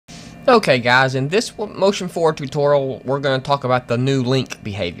Okay guys, in this motion forward tutorial we're going to talk about the new link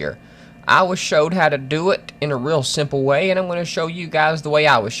behavior. I was showed how to do it in a real simple way, and I'm going to show you guys the way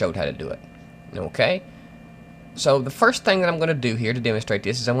I was showed how to do it. Okay? So the first thing that I'm going to do here to demonstrate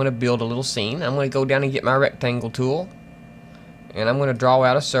this is I'm going to build a little scene. I'm going to go down and get my rectangle tool, and I'm going to draw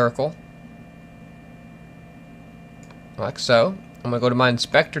out a circle like so. I'm going to go to my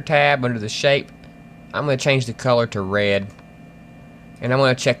inspector tab under the shape. I'm going to change the color to red, and I'm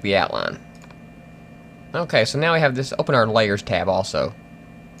going to check the outline. Okay, so now we have this. Open our layers tab also.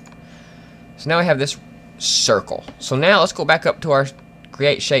 So now we have this circle. So now let's go back up to our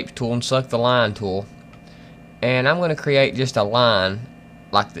create shapes tool and select the line tool, and I'm going to create just a line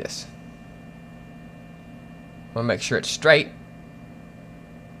like this. I'm going to make sure it's straight,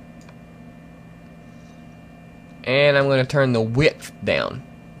 and I'm going to turn the width down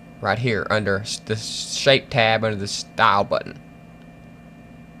right here under the shape tab under the style button.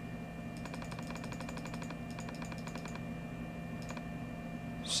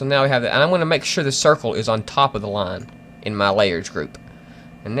 So now we have that, and I'm going to make sure the circle is on top of the line in my layers group.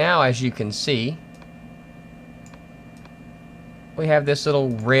 And now, as you can see, we have this little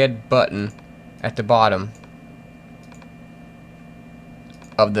red button at the bottom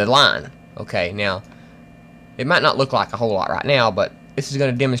of the line. Okay, now it might not look like a whole lot right now, but this is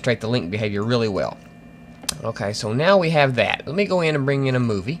going to demonstrate the link behavior really well. Okay, so now we have that. Let me go in and bring in a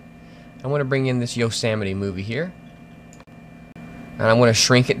movie. I want to bring in this Yosemite movie here. And I'm going to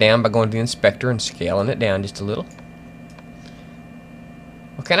shrink it down by going to the inspector and scaling it down just a little.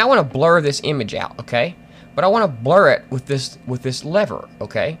 Okay, and I want to blur this image out, okay? But I want to blur it with this lever,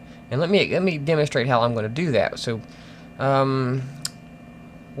 okay? And let me demonstrate how I'm going to do that. So,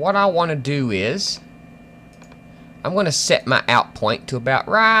 what I want to do is I'm going to set my out point to about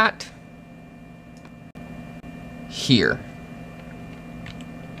right here,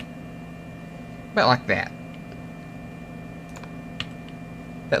 about like that.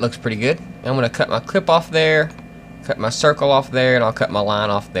 That looks pretty good. I'm going to cut my clip off there, cut my circle off there, and I'll cut my line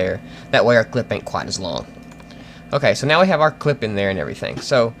off there. That way our clip ain't quite as long. Okay, so now we have our clip in there and everything.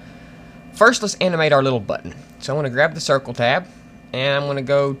 So first let's animate our little button. So I'm going to grab the circle tab, and I'm going to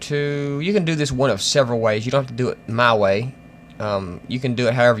go to, you can do this one of several ways. You don't have to do it my way. You can do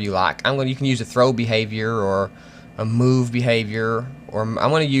it however you like. You can use a throw behavior or a move behavior, or I'm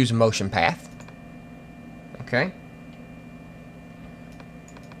going to use a motion path. Okay.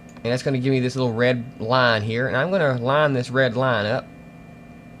 And that's going to give me this little red line here, and I'm going to line this red line up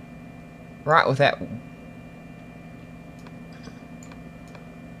right with that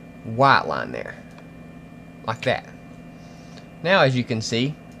white line there, like that. Now, as you can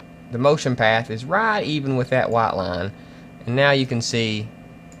see, the motion path is right even with that white line, and now you can see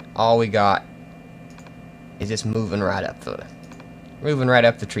all we got is just moving right up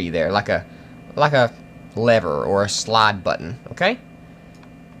the tree there, like a lever or a slide button. Okay.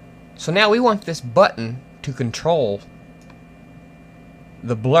 So now we want this button to control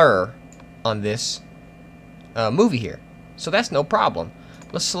the blur on this movie here. So that's no problem.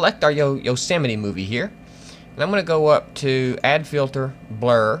 Let's select our Yosemite movie here. And I'm going to go up to Add Filter,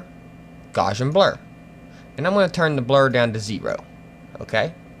 Blur, Gaussian Blur. And I'm going to turn the blur down to 0.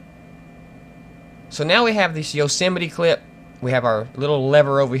 Okay? So now we have this Yosemite clip. We have our little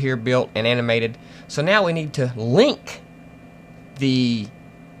lever over here built and animated. So now we need to link the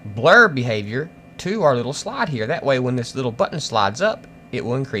blur behavior to our little slide here. That way when this little button slides up, it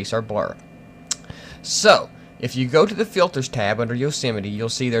will increase our blur. So if you go to the filters tab under Yosemite, you'll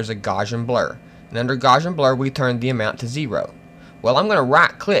see there's a Gaussian blur, and under Gaussian blur we turn the amount to 0. Well, I'm going to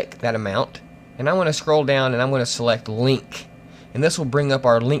right click that amount, and I'm going to scroll down and I'm going to select link, and this will bring up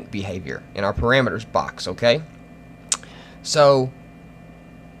our link behavior in our parameters box. Okay, so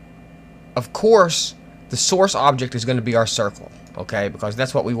of course the source object is going to be our circle, okay, because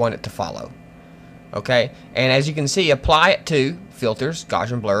that's what we want it to follow. Okay, and as you can see, apply it to filters,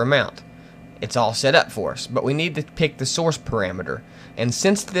 Gaussian blur amount. It's all set up for us, but we need to pick the source parameter. And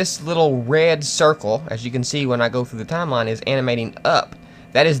since this little red circle, as you can see when I go through the timeline, is animating up,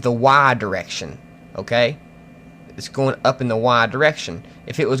 that is the Y direction. Okay, it's going up in the Y direction.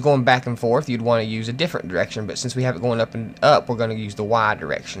 If it was going back and forth, you'd want to use a different direction, but since we have it going up and up, we're going to use the Y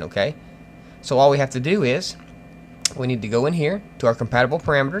direction. Okay, so all we have to do is we need to go in here to our compatible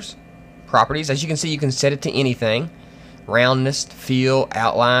parameters, properties. As you can see, you can set it to anything: roundness, feel,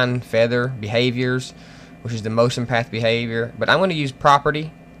 outline, feather, behaviors, which is the motion path behavior. But I'm going to use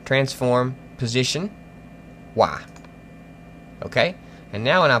property, transform, position, Y. Okay, and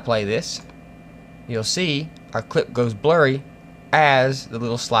now when I play this, you'll see our clip goes blurry as the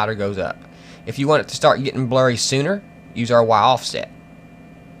little slider goes up. If you want it to start getting blurry sooner, use our Y offset.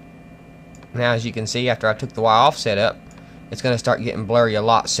 Now as you can see, after I took the Y offset up, it's going to start getting blurry a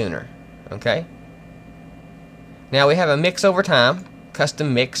lot sooner. Okay? Now we have a mix over time,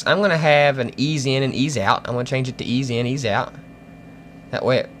 custom mix. I'm going to have an ease in and ease out. I'm going to change it to ease in, ease out. That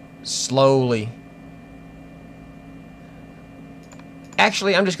way it slowly...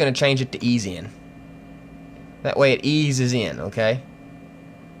 Actually, I'm just going to change it to ease in. That way it eases in, okay?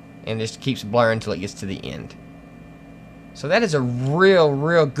 And just keeps blurring until it gets to the end. So that is a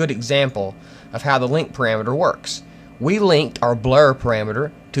real good example of how the link parameter works. We linked our blur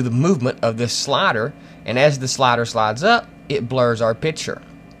parameter to the movement of this slider, and as the slider slides up, it blurs our picture.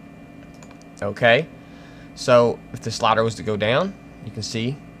 Okay? So if the slider was to go down, you can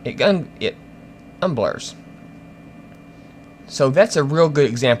see it unblurs. So that's a real good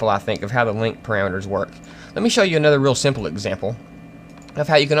example, I think, of how the link parameters work. Let me show you another real simple example of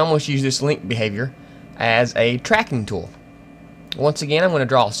how you can almost use this link behavior as a tracking tool. Once again, I'm going to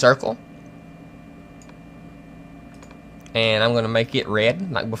draw a circle, and I'm going to make it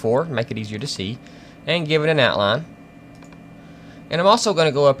red like before, make it easier to see, and give it an outline. And I'm also going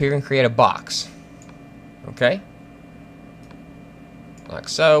to go up here and create a box. Okay? Like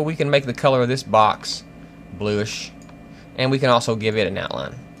so. We can make the color of this box bluish, and we can also give it an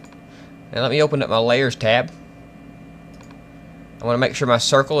outline. Now let me open up my layers tab. I want to make sure my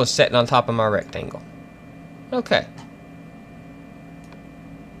circle is sitting on top of my rectangle. Okay.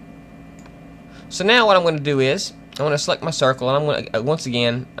 So now what I'm going to do is I'm going to select my circle, and I'm going to once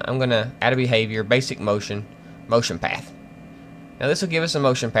again I'm going to add a behavior, basic motion path. Now this will give us a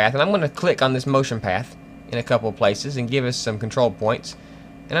motion path, and I'm going to click on this motion path in a couple of places and give us some control points.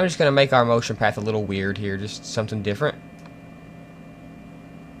 And I'm just going to make our motion path a little weird here, just something different.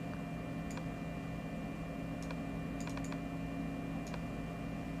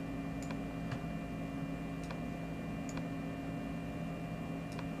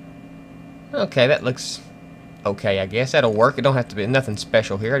 Okay, that looks okay, I guess. That'll work. It don't have to be nothing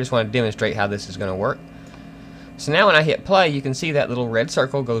special here. I just want to demonstrate how this is going to work. So now when I hit play, you can see that little red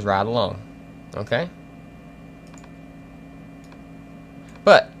circle goes right along. Okay?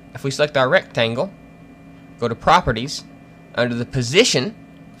 But if we select our rectangle, go to Properties, under the Position,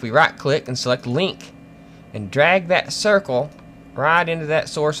 if we right click and select Link, and drag that circle right into that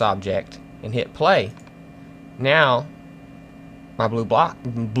source object and hit play, now my blue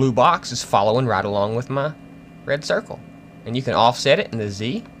box is following right along with my red circle. And you can offset it in the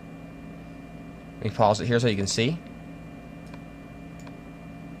Z. Let me pause it here so you can see.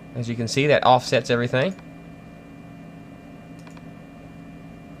 As you can see, that offsets everything.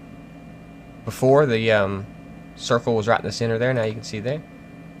 Before, the circle was right in the center there. Now you can see there.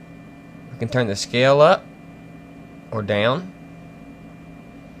 We can turn the scale up or down,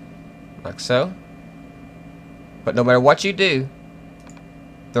 like so. But no matter what you do,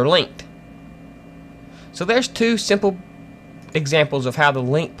 they're linked. So there's two simple examples of how the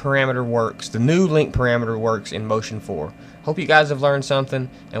link parameter works, the new link parameter works in Motion 4. Hope you guys have learned something,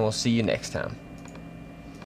 and we'll see you next time.